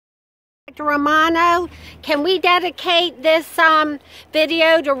Dr. Romano, can we dedicate this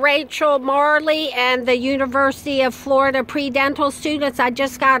video to Rachel Marley and the University of Florida pre-dental students? I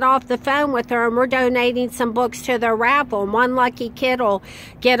just got off the phone with her and we're donating some books to their raffle. And one lucky kid will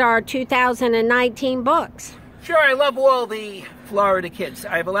get our 2019 books. Sure, I love all the Florida kids.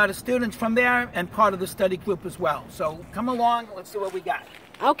 I have a lot of students from there and part of the study group as well. So come along, let's see what we got.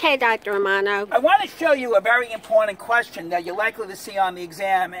 Okay, Dr. Romano. I want to show you a very important question that you're likely to see on the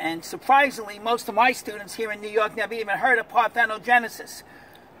exam, and surprisingly, most of my students here in New York never even heard of parthenogenesis.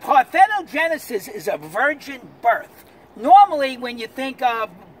 Parthenogenesis is a virgin birth. Normally, when you think of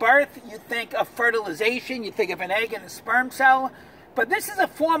birth, you think of fertilization, you think of an egg and a sperm cell, but this is a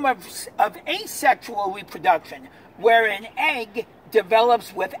form of asexual reproduction, where an egg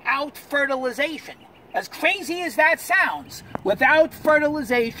develops without fertilization. As crazy as that sounds, without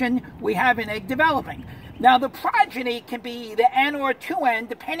fertilization, we have an egg developing. Now, the progeny can be either N or 2N,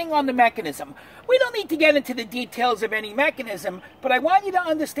 depending on the mechanism. We don't need to get into the details of any mechanism, but I want you to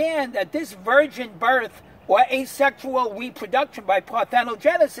understand that this virgin birth or asexual reproduction by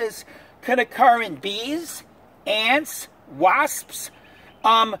parthenogenesis could occur in bees, ants, wasps,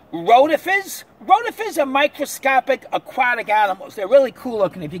 rotifers. Rotifers are microscopic aquatic animals. They're really cool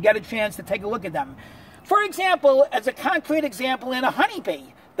looking if you get a chance to take a look at them. For example, as a concrete example, in a honeybee,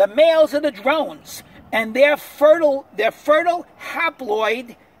 the males are the drones, and they're fertile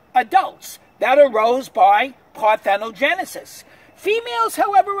haploid adults that arose by parthenogenesis. Females,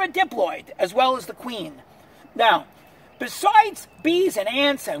 however, are diploid, as well as the queen. Now, besides bees and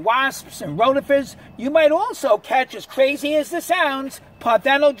ants and wasps and rotifers, you might also catch, as crazy as this sounds,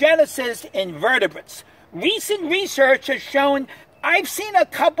 parthenogenesis in vertebrates. Recent research has shown, I've seen a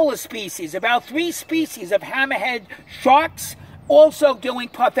couple of species, about 3 species of hammerhead sharks also doing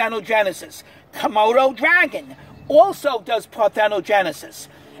parthenogenesis. Komodo dragon also does parthenogenesis.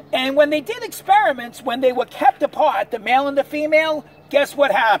 And when they did experiments, when they were kept apart, the male and the female, guess what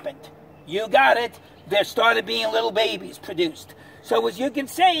happened? You got it. There started being little babies produced. So as you can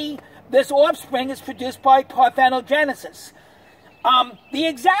see, this offspring is produced by parthenogenesis. The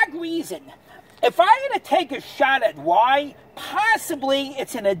exact reason, if I had to take a shot at why, possibly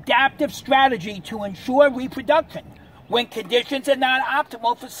it's an adaptive strategy to ensure reproduction when conditions are not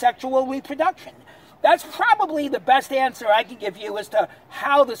optimal for sexual reproduction. That's probably the best answer I can give you as to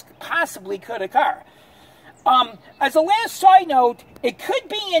how this possibly could occur. As a last side note, it could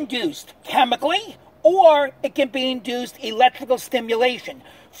be induced chemically, or it can be induced electrical stimulation.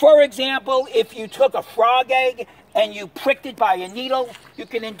 For example, if you took a frog egg and you pricked it by a needle, you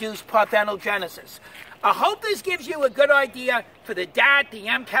can induce parthenogenesis. I hope this gives you a good idea for the DAT, the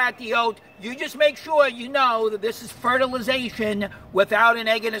MCAT, the OAT. You just make sure you know that this is fertilization without an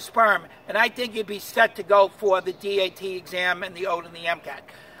egg and a sperm. And I think you'd be set to go for the DAT exam and the OAT and the MCAT.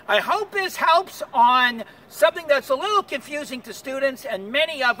 I hope this helps on something that's a little confusing to students, and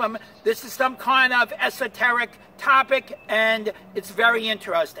many of them, this is some kind of esoteric topic, and it's very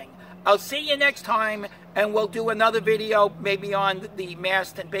interesting. I'll see you next time, and we'll do another video maybe on the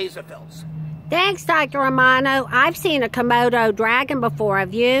mast and basophils. Thanks, Dr. Romano. I've seen a Komodo dragon before,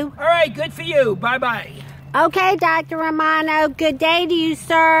 have you? All right, good for you. Bye-bye. Okay, Dr. Romano. Good day to you,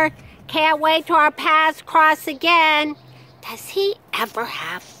 sir. Can't wait till our paths cross again. Does he ever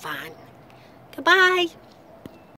have fun? Goodbye.